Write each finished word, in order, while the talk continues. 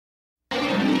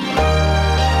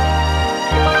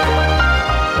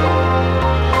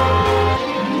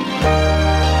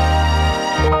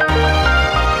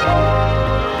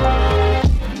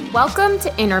Welcome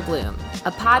to Inner Bloom,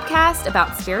 a podcast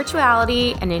about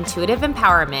spirituality and intuitive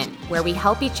empowerment where we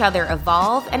help each other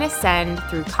evolve and ascend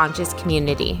through conscious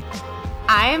community.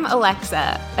 I'm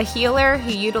Alexa, a healer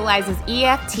who utilizes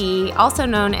EFT, also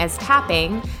known as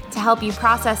tapping, to help you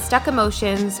process stuck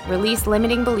emotions, release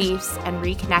limiting beliefs, and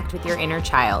reconnect with your inner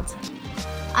child.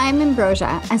 I'm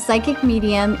Ambrosia, a psychic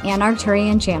medium and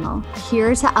Arcturian channel,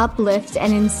 here to uplift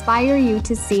and inspire you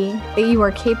to see that you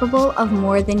are capable of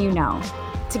more than you know.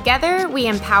 Together, we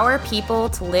empower people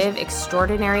to live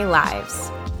extraordinary lives.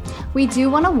 We do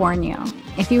want to warn you,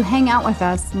 if you hang out with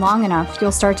us long enough,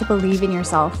 you'll start to believe in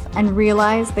yourself and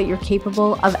realize that you're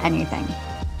capable of anything.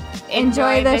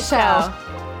 Enjoy the show.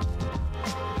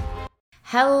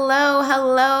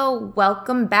 Hello.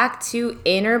 Welcome back to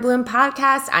Inner Bloom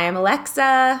Podcast. I am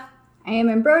Alexa. I am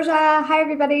Ambrosia. Hi,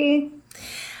 everybody.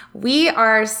 We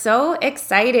are so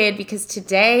excited because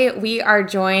today we are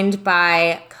joined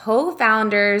by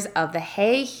co-founders of the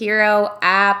Hey Hero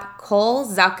app, Cole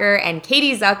Zucker and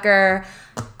Katie Zucker.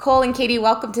 Cole and Katie,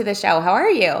 welcome to the show. How are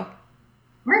you?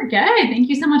 We're good. Thank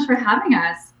you so much for having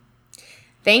us.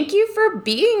 Thank you for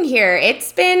being here.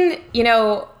 It's been,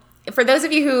 for those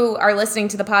of you who are listening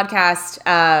to the podcast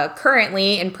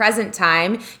currently in present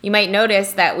time, you might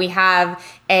notice that we have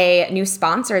a new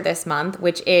sponsor this month,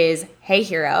 which is Hey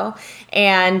Hero.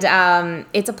 And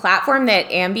it's a platform that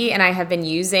Ambi and I have been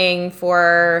using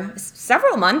for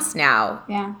several months now.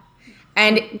 Yeah.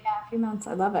 And a few months.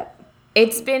 I love it.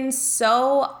 It's been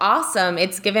so awesome.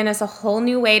 It's given us a whole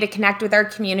new way to connect with our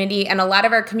community, and a lot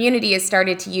of our community has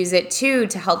started to use it too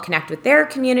to help connect with their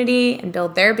community and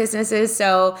build their businesses.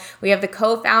 So we have the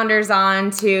co-founders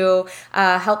on to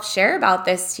help share about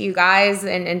this to you guys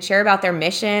and share about their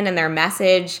mission and their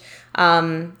message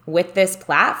with this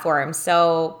platform.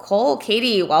 So Cole,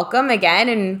 Katie, welcome again,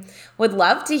 and would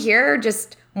love to hear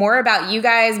just more about you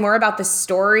guys, more about the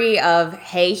story of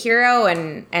Hey Hero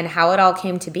and how it all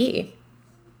came to be.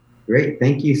 Great.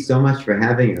 Thank you so much for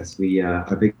having us. We are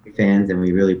big fans and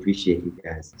we really appreciate you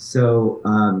guys. So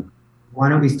why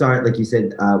don't we start, like you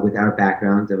said, with our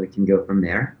backgrounds, and we can go from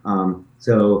there. I'm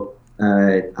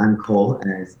Cole,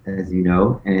 as you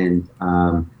know, and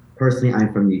personally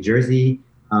I'm from New Jersey.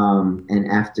 And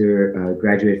after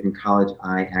graduating from college,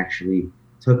 I actually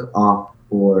took off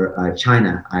for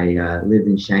China. I lived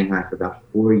in Shanghai for about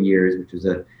 4 years, which was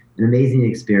an amazing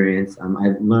experience.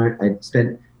 I'd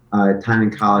spent time in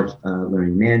college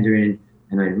learning Mandarin,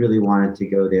 and I really wanted to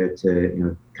go there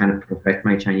to, kind of perfect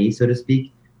my Chinese, so to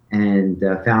speak, and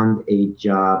found a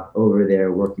job over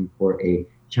there working for a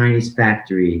Chinese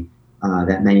factory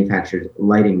that manufactured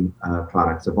lighting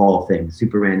products of all things.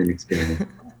 Super random experience.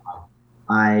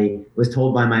 I was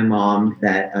told by my mom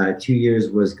that 2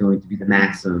 years was going to be the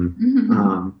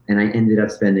maximum, and I ended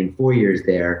up spending 4 years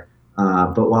there.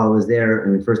 But while I was there,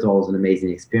 first of all, it was an amazing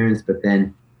experience, but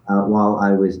then while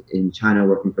I was in China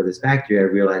working for this factory, I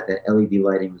realized that LED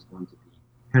lighting was going to be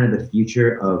kind of the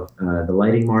future of the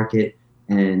lighting market.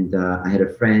 And I had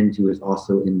a friend who was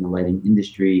also in the lighting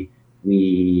industry.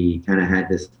 We kind of had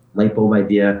this light bulb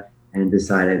idea and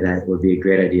decided that it would be a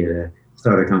great idea to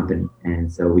start a company.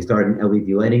 And so we started an LED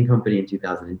lighting company in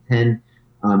 2010.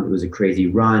 It was a crazy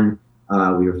run.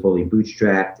 We were fully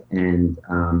bootstrapped, and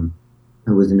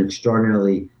it was an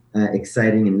extraordinarily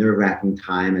exciting and nerve-wracking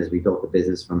time as we built the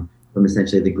business from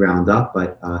essentially the ground up.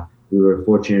 But we were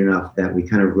fortunate enough that we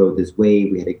kind of rode this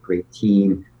wave. We had a great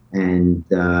team, and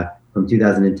from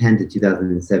 2010 to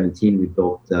 2017, we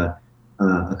built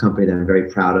a company that I'm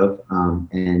very proud of.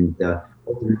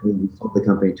 Ultimately, we sold the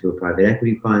company to a private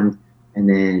equity fund. And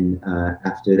then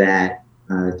after that,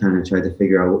 kind of tried to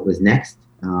figure out what was next.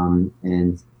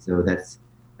 And so that's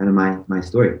kind of my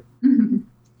story.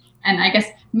 And I guess,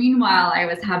 meanwhile, I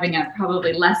was having a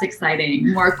probably less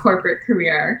exciting, more corporate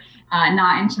career,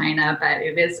 not in China, but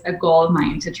it is a goal of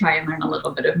mine to try and learn a little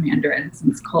bit of Mandarin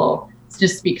since Cole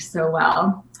just speaks so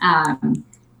well.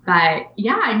 But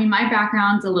yeah, my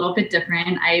background's a little bit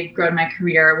different. I've grown my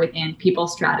career within people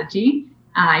strategy.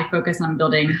 I focus on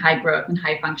building high growth and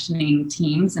high functioning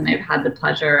teams, and I've had the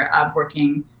pleasure of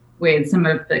working with some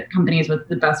of the companies with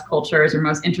the best cultures or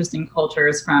most interesting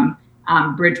cultures, from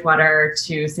Bridgewater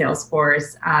to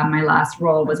Salesforce. My last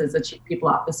role was as a chief people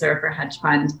officer for a hedge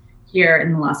fund here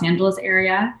in the Los Angeles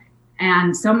area.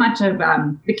 And so much of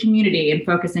the community and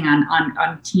focusing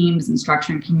on teams and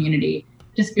structuring community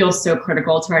just feels so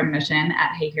critical to our mission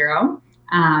at Hey Hero.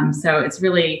 So it's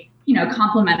really,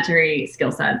 complementary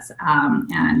skill sets,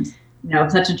 and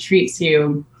such a treat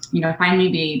to, finally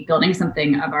be building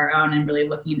something of our own and really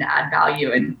looking to add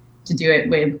value, and to do it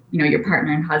with, your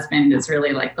partner and husband is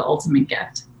really like the ultimate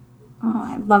gift. Oh,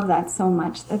 I love that so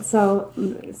much. That's so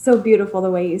beautiful the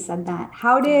way you said that.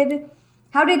 How did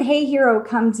Hey Hero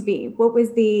come to be? Where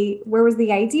was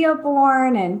the idea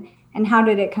born, and how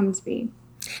did it come to be?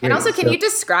 And also, can you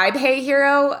describe Hey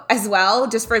Hero as well,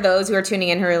 just for those who are tuning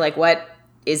in who are like, what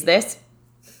is this?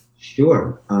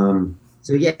 Sure.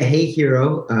 So yeah, Hey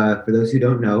Hero, for those who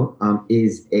don't know,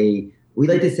 we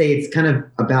like to say it's kind of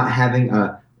about having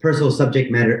a personal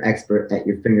subject matter expert at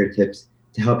your fingertips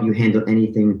to help you handle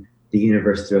anything the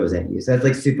universe throws at you. So that's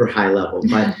like super high level,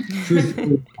 but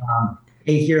truthfully,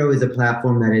 Hey Hero is a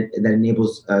platform that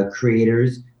enables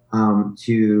creators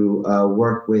to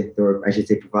work with, or I should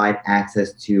say, provide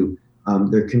access to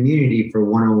their community for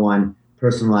one-on-one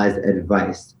personalized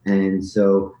advice. And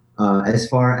so, as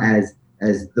far as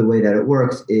the way that it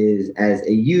works is, as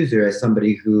a user, as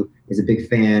somebody who is a big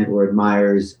fan or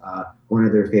admires one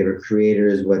of their favorite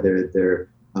creators, whether they're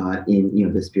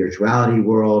in the spirituality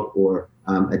world or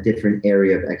a different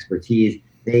area of expertise,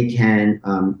 they can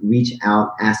reach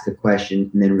out, ask a question,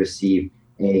 and then receive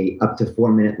a up to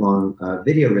 4-minute long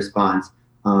video response,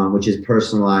 which is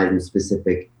personalized and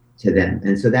specific to them.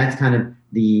 And so that's kind of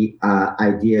the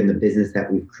idea and the business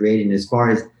that we've created. And as far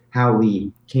as how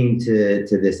we came to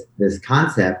this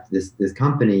concept, this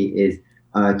company is,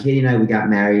 Katie and I, we got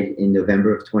married in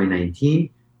November of 2019.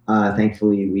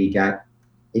 Thankfully, we got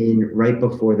in right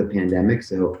before the pandemic,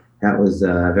 so that was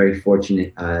a very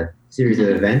fortunate series of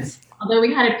events. Although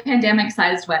we had a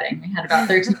pandemic-sized wedding. We had about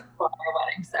 13 people at our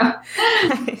wedding. So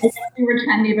I guess we were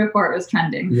trendy before it was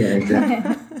trending. Yeah,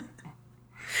 exactly.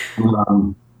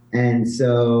 And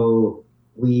so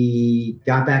we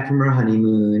got back from our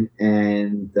honeymoon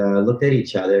and looked at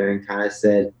each other and kind of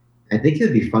said, I think it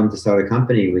would be fun to start a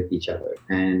company with each other.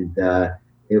 And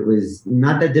it was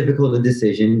not that difficult a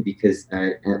decision because,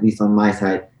 at least on my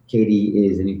side, Katie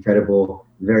is an incredible,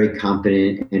 very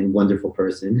competent and wonderful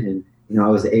person. And I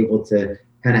was able to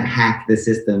kind of hack the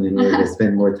system in order to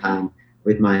spend more time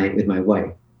with my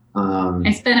wife.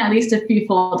 I spent at least a few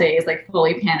full days like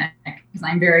fully panicked because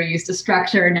I'm very used to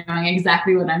structure, knowing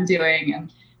exactly what I'm doing,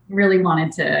 and really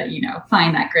wanted to,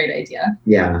 find that great idea.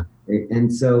 Yeah.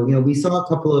 And so, we saw a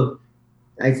couple of,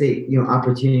 I'd say,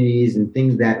 opportunities and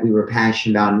things that we were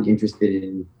passionate about and interested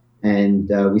in.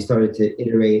 And we started to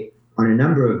iterate on a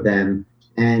number of them.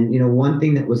 And, one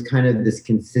thing that was kind of this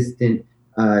consistent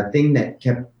thing that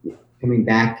kept coming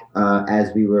back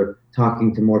as we were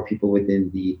talking to more people within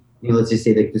the, let's just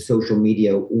say like the social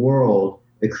media world,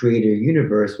 the creator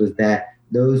universe, was that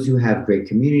those who have great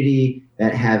community,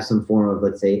 that have some form of,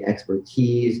 let's say,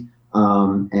 expertise,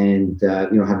 and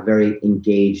have a very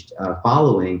engaged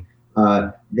following,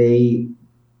 they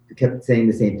kept saying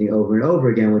the same thing over and over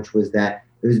again, which was that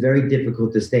it was very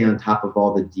difficult to stay on top of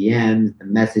all the DMs, the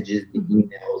messages, the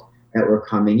emails that were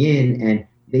coming in, and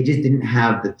they just didn't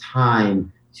have the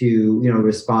time to,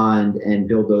 respond and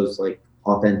build those like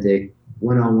authentic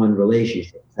one-on-one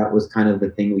relationships. That was kind of the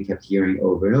thing we kept hearing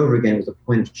over and over again. It was a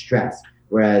point of stress.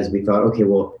 Whereas we thought, okay,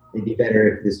 well, it'd be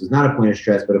better if this was not a point of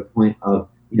stress, but a point of,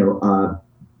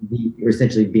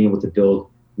 essentially being able to build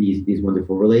these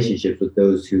wonderful relationships with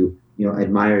those who,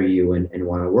 admire you and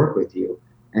want to work with you.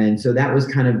 And so that was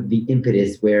kind of the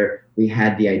impetus where we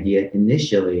had the idea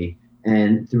initially.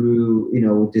 And through,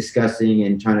 discussing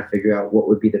and trying to figure out what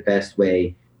would be the best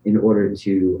way in order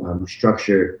to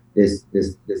structure this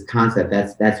concept,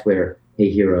 that's where Hey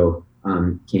Hero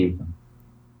came from.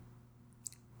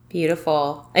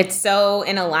 Beautiful. It's so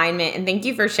in alignment. And thank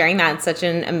you for sharing that. It's such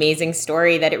an amazing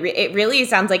story that it really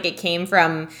sounds like it came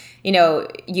from,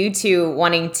 you two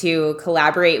wanting to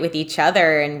collaborate with each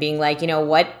other and being like,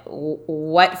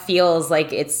 what feels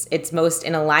like it's most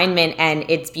in alignment. And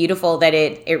it's beautiful that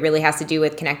it really has to do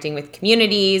with connecting with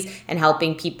communities and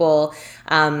helping people,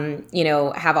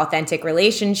 have authentic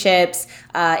relationships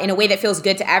in a way that feels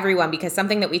good to everyone, because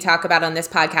something that we talk about on this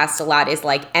podcast a lot is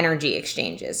like energy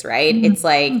exchanges, right? Mm-hmm. It's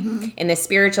like in the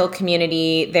spiritual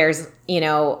community, there's,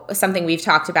 something we've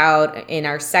talked about in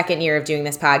our second year of doing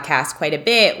this podcast quite a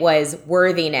bit was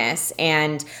worthiness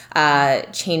and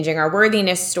changing our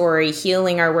worthiness story,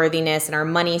 healing our worthiness and our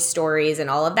money stories and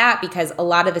all of that, because a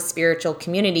lot of the spiritual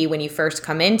community, when you first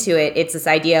come into it, it's this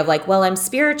idea of like, well, I'm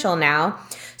spiritual now,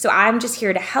 so I'm just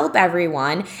here to help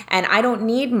everyone and I don't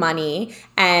need money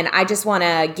and I just want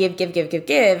to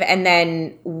give. And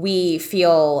then we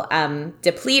feel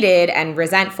depleted and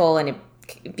resentful, and it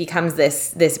becomes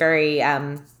this very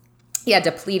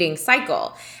depleting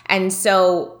cycle. And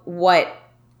so what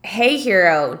Hey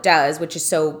Hero does, which is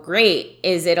so great,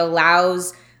 is it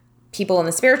allows people in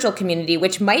the spiritual community,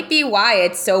 which might be why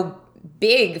it's so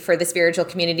big for the spiritual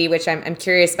community, which I'm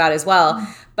curious about as well,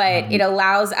 but it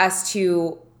allows us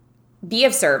to be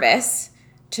of service,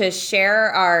 to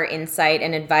share our insight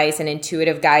and advice and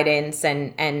intuitive guidance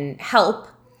and help,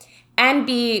 and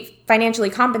be financially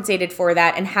compensated for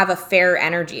that and have a fair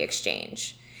energy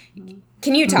exchange.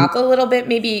 Can you talk a little bit,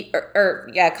 maybe, or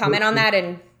comment on that,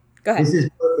 and go ahead. This is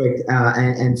perfect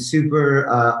and super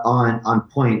on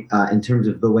point in terms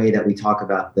of the way that we talk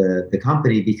about the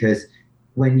company, because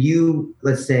when you,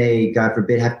 let's say, God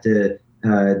forbid, have to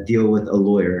deal with a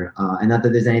lawyer, and not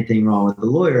that there's anything wrong with the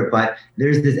lawyer, but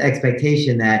there's this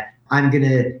expectation that I'm going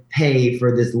to pay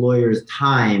for this lawyer's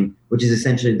time, which is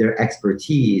essentially their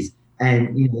expertise.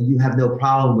 And you have no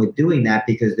problem with doing that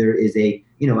because there is a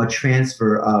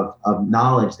transfer of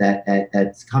knowledge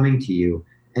that's coming to you.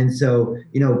 And so,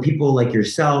 people like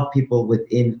yourself, people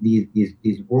within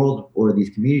these world or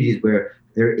these communities where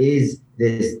there is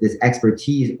this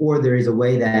expertise, or there is a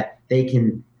way that they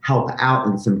can help out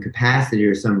in some capacity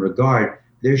or some regard,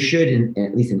 there should,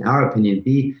 at least in our opinion,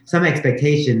 be some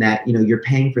expectation that, you're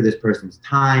paying for this person's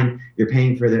time, you're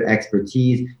paying for their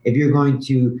expertise. If you're going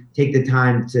to take the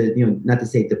time to, not to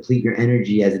say deplete your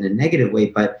energy as in a negative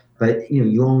way, but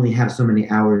you only have so many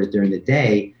hours during the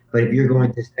day. But if you're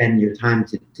going to spend your time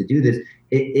to do this,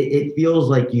 it feels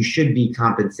like you should be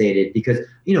compensated because,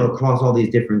 across all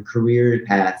these different career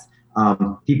paths,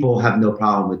 people have no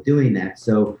problem with doing that.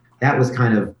 So that was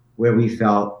kind of where we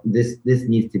felt this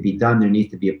needs to be done. There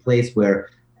needs to be a place where,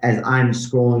 as I'm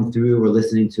scrolling through or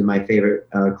listening to my favorite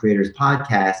creators'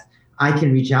 podcast, I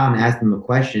can reach out and ask them a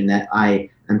question that I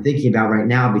am thinking about right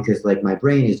now, because like my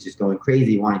brain is just going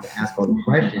crazy wanting to ask all the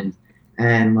questions.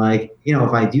 And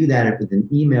if I do that with an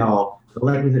email, the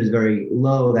likelihood is very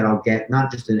low that I'll get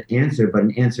not just an answer, but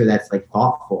an answer that's like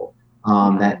thoughtful,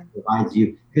 that provides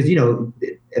you, because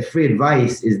free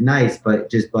advice is nice, but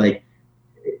just like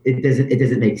it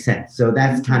doesn't make sense. So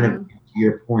that's kind of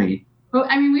your point. Well,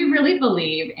 I mean, we really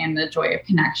believe in the joy of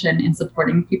connection and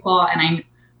supporting people. And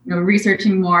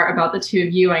researching more about the two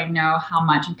of you, I know how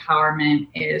much empowerment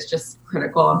is just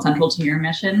critical and central to your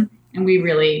mission. And we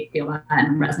really feel that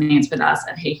and resonates with us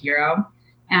at Hey Hero.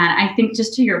 And I think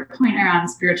just to your point around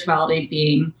spirituality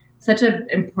being such an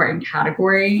important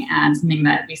category and something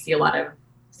that we see a lot of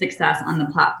success on the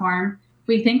platform,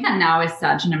 we think that now is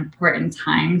such an important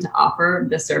time to offer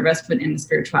the service within the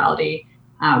spirituality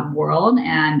world.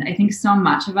 And I think so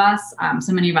much of us,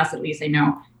 so many of us, at least I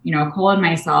know, Cole and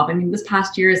myself, I mean, this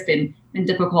past year has been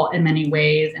difficult in many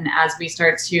ways. And as we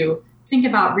start to think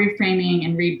about reframing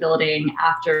and rebuilding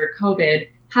after COVID,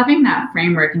 having that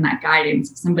framework and that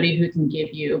guidance, somebody who can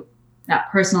give you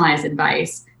that personalized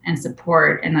advice and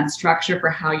support and that structure for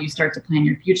how you start to plan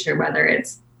your future, whether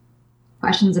it's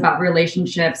questions about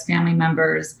relationships, family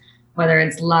members, whether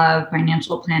it's love,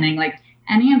 financial planning, like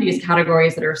any of these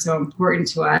categories that are so important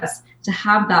to us, to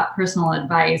have that personal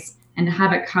advice and to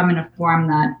have it come in a form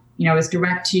that, is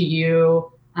direct to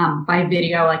you, by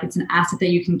video, like it's an asset that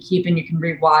you can keep and you can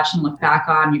rewatch and look back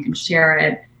on, you can share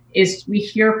it. Is we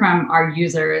hear from our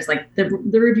users, like the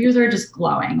reviews are just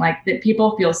glowing, like that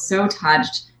people feel so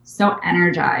touched, so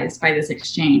energized by this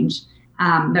exchange,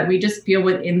 that we just feel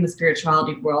within the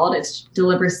spirituality world, it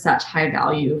delivers such high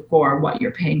value for what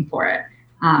you're paying for it.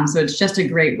 So it's just a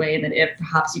great way that if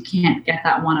perhaps you can't get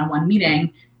that one-on-one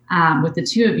meeting with the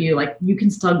two of you, like you can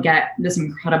still get this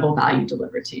incredible value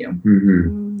delivered to you.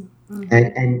 Mm-hmm.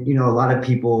 And a lot of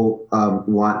people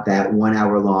want that 1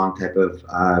 hour long type of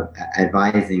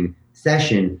advising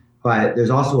session, but there's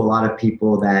also a lot of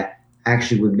people that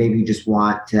actually would maybe just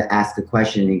want to ask a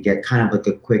question and get kind of like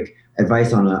a quick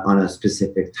advice on a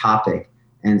specific topic.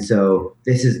 And so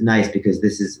this is nice because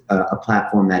this is a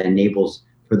platform that enables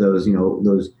for those,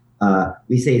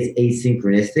 we say it's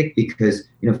asynchronistic because,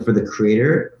 for the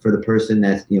creator, for the person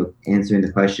that's, answering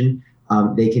the question,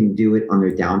 they can do it on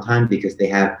their downtime because they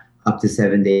have up to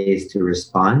 7 days to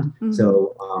respond. Mm-hmm.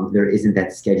 So there isn't that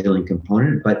scheduling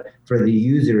component, but for the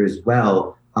user as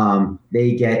well,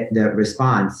 they get the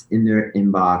response in their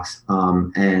inbox.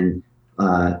 And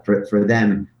for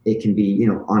them, it can be,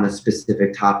 on a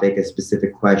specific topic, a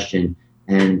specific question.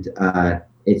 And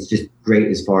it's just great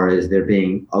as far as there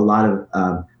being a lot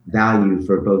of value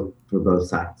for both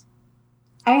sides.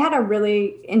 I had a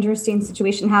really interesting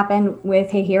situation happen with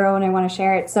Hey Hero, and I want to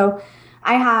share it. So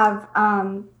I have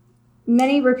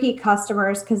many repeat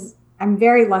customers because I'm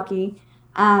very lucky.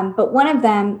 But one of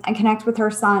them, I connect with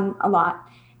her son a lot.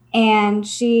 And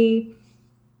she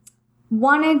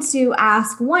wanted to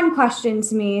ask one question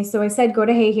to me. So I said, go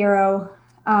to Hey Hero,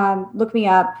 look me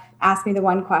up, ask me the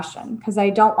one question, because I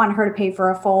don't want her to pay for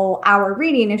a full hour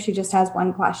reading if she just has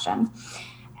one question.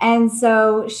 And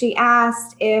so she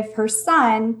asked if her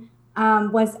son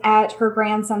was at her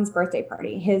grandson's birthday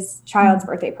party, his child's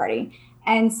birthday party.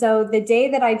 And so the day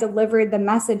that I delivered the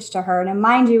message to her, and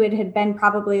mind you, it had been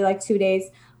probably like 2 days,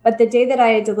 but the day that I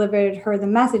had delivered her the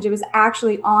message, it was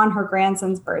actually on her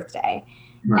grandson's birthday.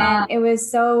 Wow. And it was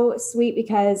so sweet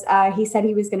because he said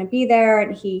he was going to be there,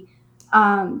 and he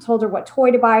told her what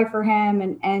toy to buy for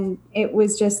him. And it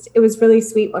was really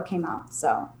sweet what came out.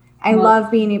 So I love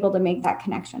being able to make that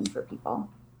connection for people.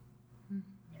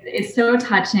 It's so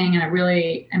touching, and it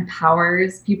really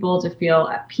empowers people to feel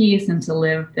at peace and to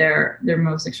live their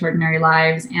most extraordinary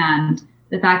lives. And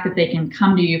the fact that they can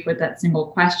come to you with that single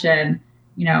question,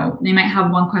 you know, they might have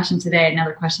one question today,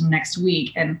 another question next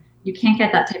week, and you can't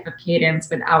get that type of cadence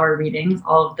with our readings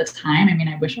all of the time. I mean,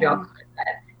 I wish we all could, but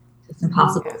it's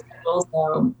impossible to schedule.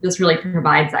 So this really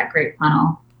provides that great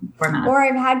funnel format. Or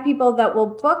I've had people that will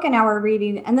book an hour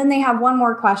reading and then they have one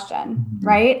more question,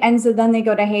 right? And so then they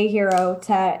go to Hey Hero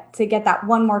to get that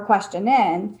one more question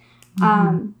in.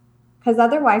 Because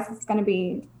otherwise it's going to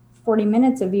be 40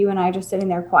 minutes of you and I just sitting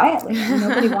there quietly. And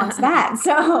nobody wants that.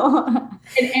 So,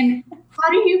 and how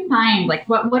do you find, like,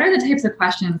 what are the types of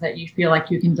questions that you feel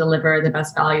like you can deliver the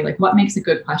best value? Like, what makes a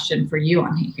good question for you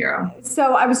on Hey Hero?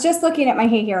 So I was just looking at my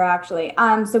Hey Hero, actually.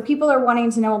 So people are wanting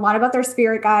to know a lot about their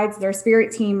spirit guides, their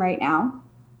spirit team right now,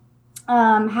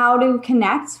 how to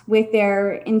connect with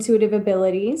their intuitive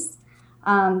abilities.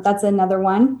 That's another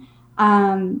one.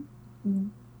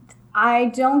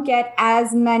 I don't get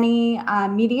as many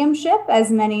mediumship, as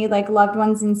many like loved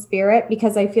ones in spirit,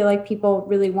 because I feel like people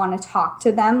really want to talk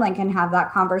to them, like, and have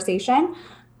that conversation.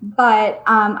 But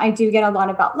I do get a lot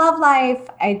about love life.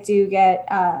 I do get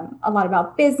a lot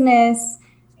about business,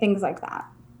 things like that.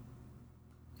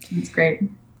 That's great.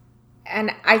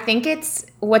 And I think it's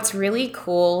what's really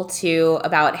cool too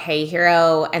about Hey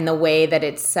Hero and the way that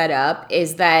it's set up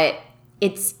is that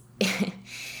it's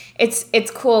It's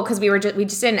cool because we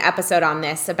just did an episode on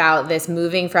this about this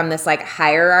moving from this like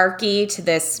hierarchy to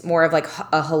this more of like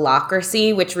a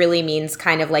holacracy, which really means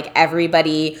kind of like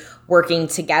everybody working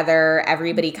together,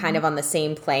 everybody kind of on the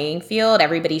same playing field,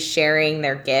 everybody sharing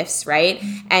their gifts, right?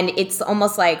 And it's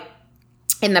almost like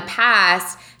in the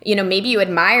past, you know, maybe you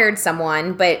admired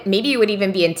someone, but maybe you would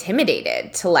even be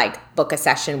intimidated to like book a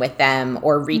session with them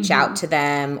or reach out to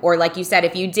them. Or like you said,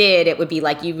 if you did, it would be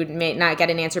like you may not get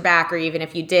an answer back. Or even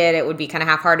if you did, it would be kind of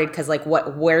half-hearted because like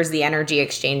where's the energy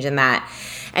exchange in that?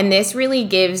 And this really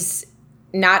gives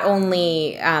not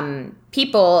only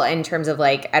people in terms of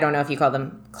like, I don't know if you call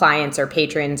them clients or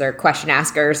patrons or question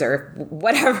askers or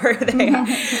whatever they are,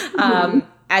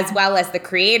 as well as the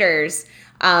creators,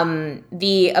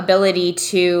 the ability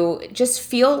to just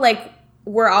feel like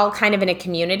we're all kind of in a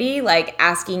community, like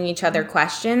asking each other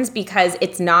questions because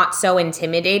it's not so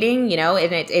intimidating, you know,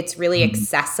 and it's really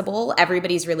accessible.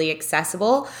 Everybody's really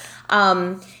accessible.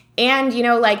 And, you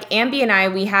know, like Ambi and I,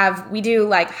 we do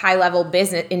like high level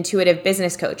business, intuitive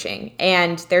business coaching.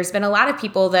 And there's been a lot of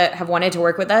people that have wanted to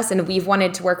work with us and we've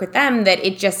wanted to work with them that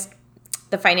it just,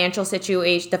 the financial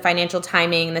situation, the financial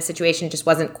timing, the situation just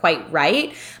wasn't quite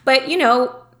right. But, you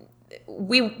know,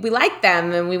 we liked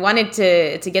them and we wanted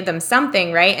to give them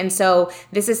something, right? And so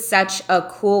this is such a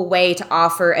cool way to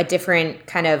offer a different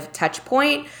kind of touch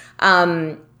point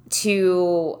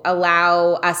to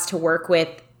allow us to work with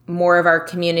more of our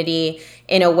community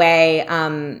in a way,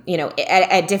 you know,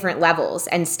 at different levels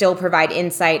and still provide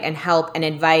insight and help and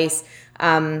advice,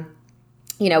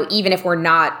 you know, even if we're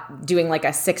not doing like a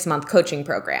 6-month coaching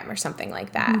program or something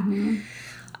like that.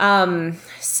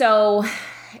 So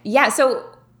here's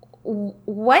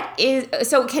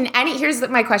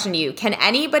my question to you. Can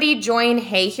anybody join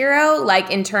Hey Hero, like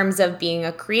in terms of being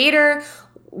a creator?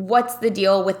 What's the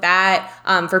deal with that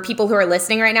for people who are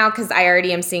listening right now? Because I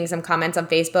already am seeing some comments on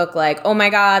Facebook like, oh my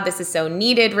God, this is so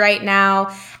needed right now.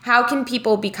 How can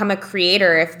people become a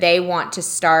creator if they want to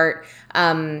start,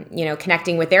 you know,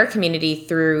 connecting with their community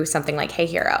through something like Hey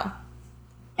Hero?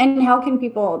 And how can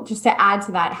people, just to add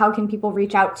to that, how can people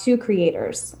reach out to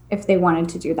creators if they wanted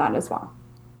to do that as well?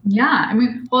 Yeah, I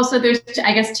mean, well, so there's,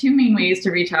 I guess, 2 main ways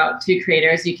to reach out to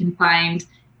creators. You can find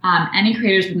any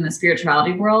creators within the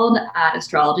spirituality world at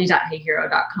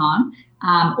astrology.heyhero.com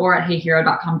or at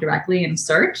heyhero.com directly in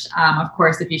search. Of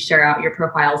course, if you share out your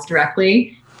profiles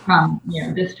directly from, you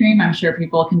know, this stream, I'm sure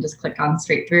people can just click on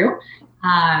straight through.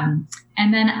 And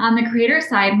then on the creator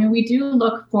side, I mean, we do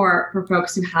look for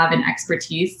folks who have an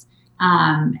expertise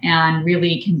and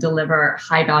really can deliver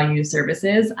high value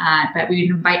services. But we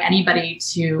invite anybody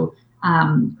to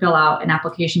fill out an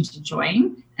application to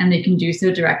join, and they can do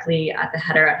so directly at the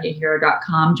header at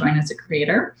heyhero.com, join as a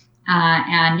creator.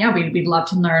 And yeah, we'd love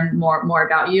to learn more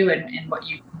about you and what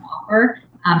you can offer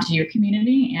to your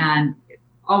community, and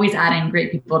always adding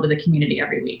great people to the community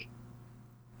every week.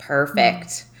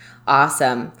 Perfect.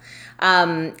 Awesome.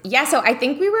 So I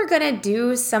think we were gonna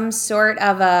do some sort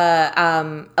of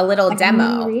a little like demo.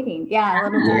 A mini reading. Yeah, a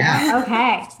little demo. Yeah. Okay.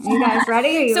 Are you guys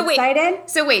ready? Are you excited?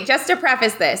 So wait, just to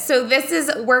preface this. So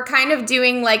we're kind of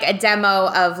doing like a demo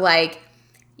of like,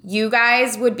 you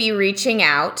guys would be reaching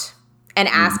out and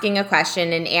asking a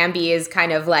question, and Ambi is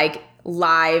kind of like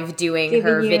live doing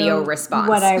her video response.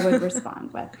 What I would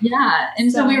respond with. Yeah.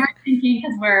 And so we were thinking,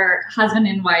 because we're husband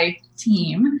and wife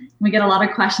team, we get a lot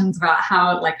of questions about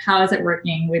how is it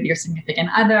working with your significant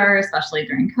other, especially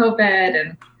during COVID.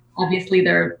 And obviously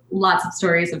there are lots of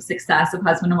stories of success of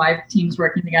husband and wife teams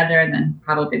working together, and then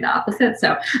probably the opposite.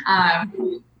 So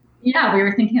we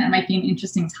were thinking that might be an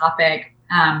interesting topic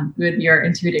with your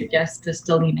intuitive gifts to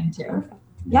still lean into.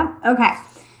 Yeah. Okay.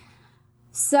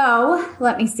 So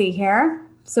let me see here.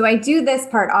 So I do this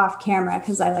part off camera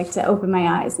because I like to open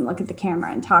my eyes and look at the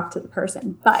camera and talk to the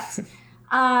person. But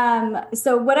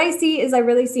so what I see is I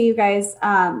really see you guys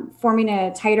forming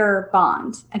a tighter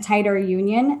bond, a tighter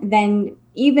union than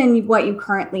even what you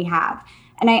currently have.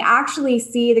 And I actually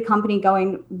see the company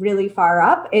going really far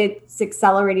up. It's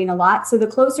accelerating a lot. So the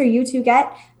closer you two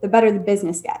get, the better the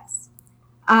business gets.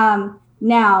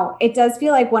 Now, it does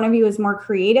feel like one of you is more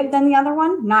creative than the other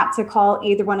one, not to call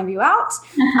either one of you out.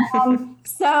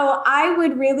 So I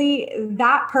would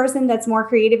that person that's more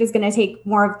creative is going to take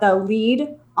more of the lead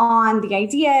on the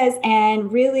ideas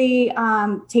and really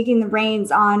taking the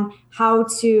reins on how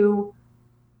to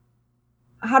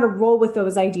roll with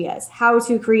those ideas, how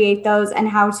to create those, and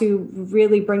how to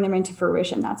really bring them into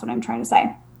fruition. That's what I'm trying to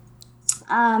say.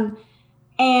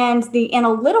 And the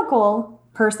analytical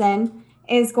person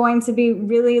is going to be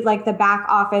really like the back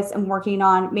office and working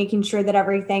on making sure that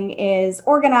everything is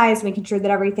organized, making sure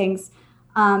that everything's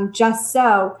just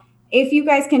so. If you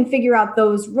guys can figure out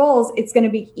those roles, it's going to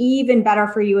be even better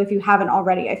for you if you haven't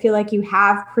already. I feel like you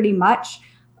have pretty much,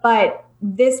 but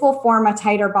this will form a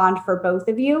tighter bond for both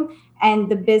of you. And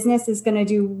the business is going to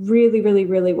do really, really,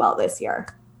 really well this year.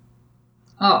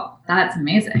 Oh, that's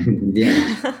amazing.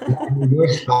 Yeah, you're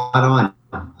spot on.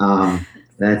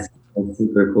 That's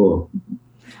super cool.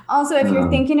 Also, if you're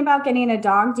thinking about getting a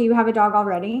dog, do you have a dog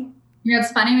already?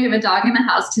 It's funny. We have a dog in the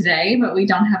house today, but we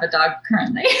don't have a dog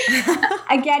currently.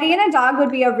 Getting a dog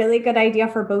would be a really good idea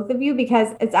for both of you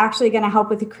because it's actually going to help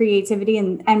with the creativity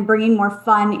and bringing more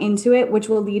fun into it, which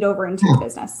will lead over into your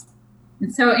business.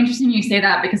 It's so interesting you say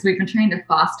that because we've been trying to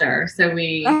foster. So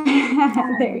we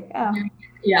there you go.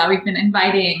 Yeah, we've been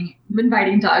inviting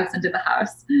dogs into the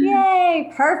house.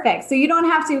 Yay, perfect. So you don't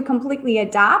have to completely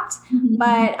adopt,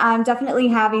 but definitely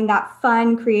having that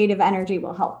fun, creative energy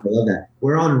will help. I love that.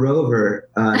 We're on Rover.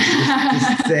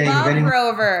 Just saying. Love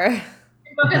Rover.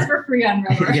 Book us for free on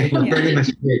Rover. Yeah, pretty much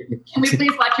free. Can we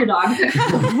please watch your dog?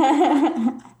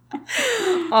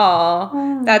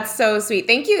 Oh, that's so sweet.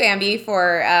 Thank you, Ambi,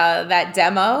 for that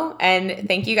demo. And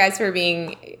thank you guys for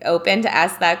being open to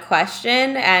ask that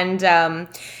question. And so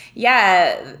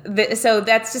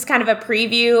that's just kind of a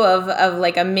preview of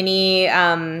like a mini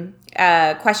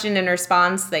question and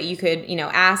response that you could,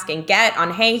 ask and get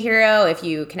on Hey Hero if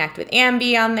you connect with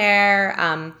Ambi on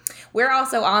there. We're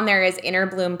also on there as Inner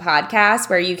Bloom Podcast,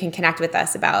 where you can connect with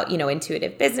us about,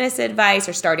 intuitive business advice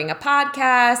or starting a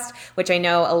podcast, which I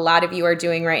know a lot of you are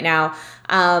doing right now.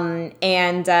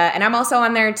 And I'm also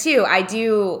on there too. I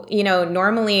do,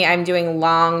 normally I'm doing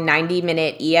long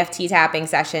 90-minute EFT tapping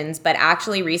sessions, but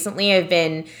actually recently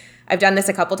I've done this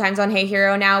a couple times on Hey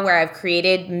Hero now where I've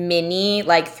created mini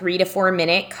 3 to 4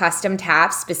 minute custom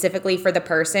taps specifically for the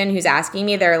person who's asking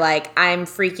me. They're like, I'm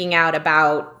freaking out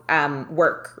about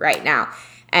work right now.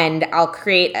 And I'll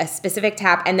create a specific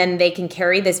tap and then they can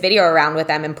carry this video around with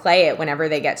them and play it whenever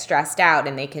they get stressed out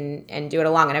and they can do it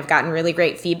along. And I've gotten really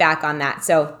great feedback on that.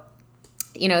 So,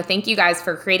 thank you guys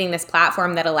for creating this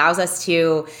platform that allows us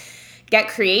to get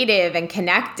creative and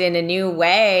connect in a new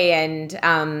way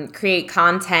and create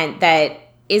content that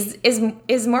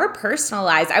is more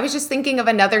personalized. I was just thinking of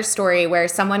another story where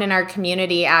someone in our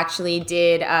community actually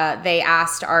did, they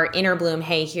asked our Inner Bloom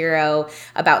Hey Hero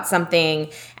about something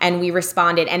and we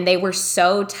responded and they were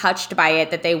so touched by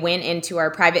it that they went into our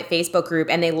private Facebook group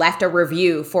and they left a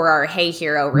review for our Hey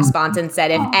Hero response and said,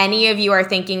 if any of you are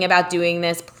thinking about doing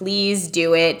this, please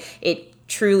do it. It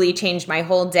truly changed my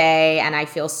whole day and I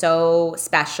feel so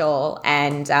special.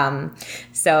 And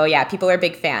so yeah, people are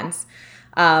big fans.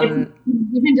 Even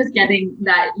just getting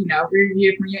that,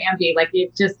 review from you, Ambi,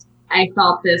 I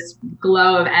felt this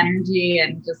glow of energy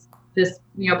and just this,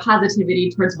 positivity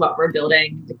towards what we're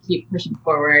building to keep pushing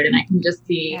forward. And I can just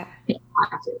see the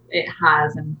impact it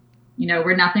has. And,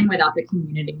 we're nothing without the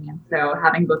community. And so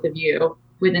having both of you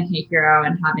within Hey Hero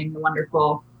and having the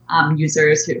wonderful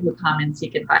users who come and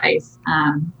seek advice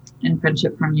and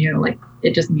friendship from you. Like,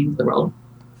 it just means the world.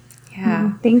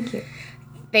 Yeah. Thank you.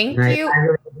 Thank I you. really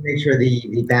want to make sure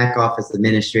the back office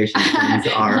administration things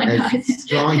are as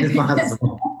strong as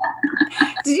possible.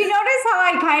 Did you notice how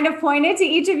I kind of pointed to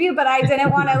each of you, but I didn't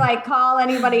want to like call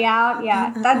anybody out?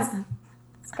 Yeah,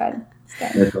 it's good.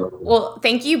 It's good. Well,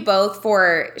 thank you both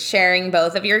for sharing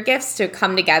both of your gifts to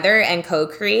come together and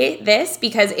co-create this,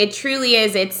 because it truly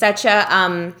is. It's such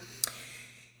a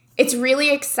it's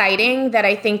really exciting that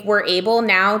I think we're able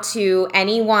now to,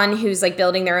 anyone who's like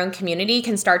building their own community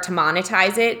can start to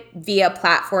monetize it via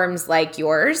platforms like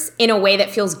yours in a way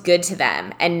that feels good to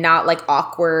them and not like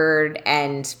awkward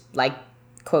and like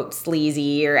quote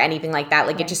sleazy or anything like that.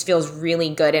 Like it just feels really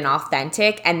good and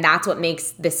authentic. And that's what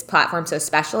makes this platform so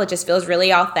special. It just feels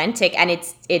really authentic, and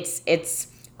it's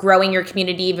growing your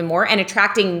community even more and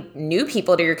attracting new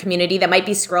people to your community that might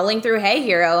be scrolling through Hey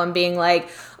Hero and being like,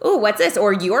 "Ooh, what's this?"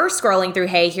 Or you're scrolling through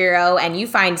Hey Hero and you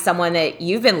find someone that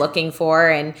you've been looking for,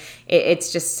 and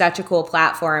it's just such a cool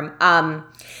platform.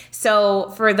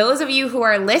 So for those of you who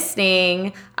are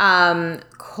listening,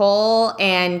 Cole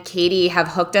and Katie have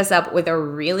hooked us up with a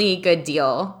really good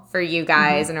deal for you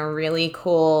guys and a really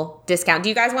cool discount. Do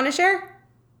you guys want to share?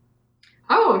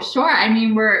 Oh, sure. I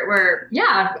mean,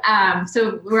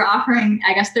 so we're offering,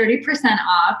 I guess, 30%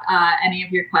 off any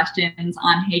of your questions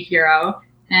on Hey Hero,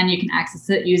 and you can access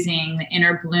it using the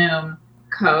Inner Bloom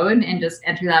code and just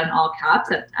enter that in all caps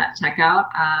at checkout.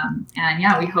 And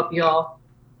yeah, we hope you'll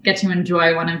get to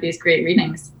enjoy one of these great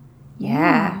readings.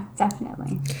 Yeah,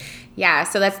 definitely. Yeah,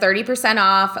 so that's 30%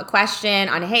 off a question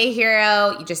on Hey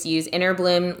Hero. You just use Inner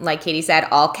Bloom, like Katie said,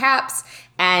 all caps,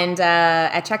 and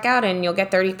at checkout, and you'll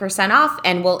get 30% off.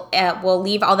 And we'll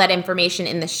leave all that information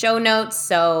in the show notes,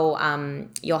 so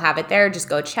you'll have it there. Just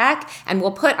go check, and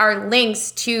we'll put our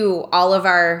links to all of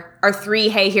our 3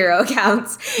 Hey Hero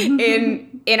accounts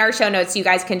in our show notes. So you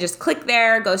guys can just click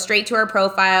there, go straight to our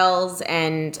profiles,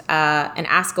 and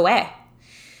ask away.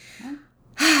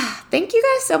 Thank you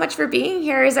guys so much for being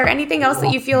here. Is there anything else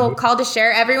that you feel called to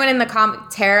share? Everyone in the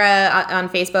Tara on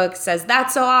Facebook says,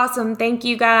 "That's so awesome. Thank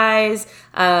you guys."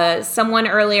 Someone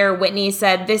earlier, Whitney,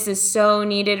 said, "This is so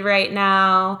needed right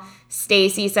now."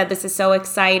 Stacy said, "This is so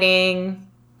exciting."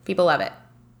 People love it.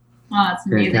 Oh, that's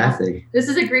amazing. Fantastic. This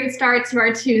is a great start to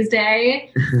our Tuesday.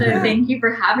 So thank you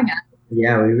for having us.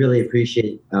 Yeah, we really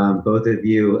appreciate both of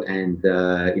you, and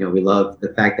we love the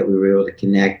fact that we were able to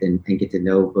connect and get to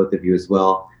know both of you as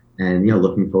well, and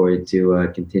looking forward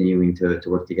to continuing to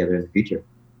work together in the future.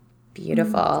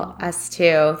 Beautiful. Us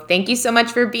too. Thank you so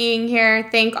much for being here.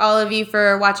 Thank all of you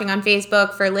for watching on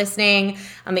Facebook, for listening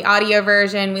on the audio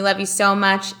version. We love you so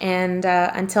much, and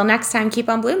until next time, keep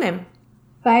on blooming.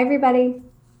 Bye, everybody.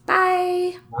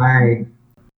 Bye. Bye.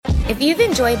 If you've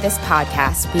enjoyed this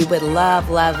podcast, we would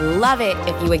love, love, love it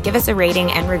if you would give us a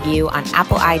rating and review on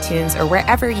Apple iTunes or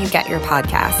wherever you get your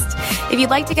podcasts. If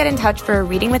you'd like to get in touch for a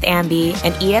reading with Ambi,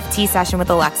 an EFT session with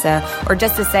Alexa, or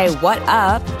just to say what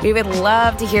up, we would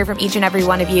love to hear from each and every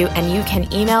one of you, and you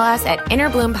can email us at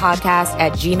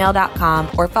innerbloom.podcast@gmail.com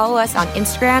or follow us on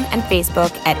Instagram and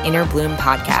Facebook at Innerbloom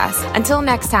Podcast. Until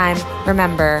next time,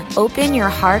 remember, open your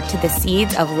heart to the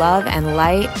seeds of love and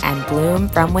light and bloom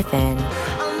from within.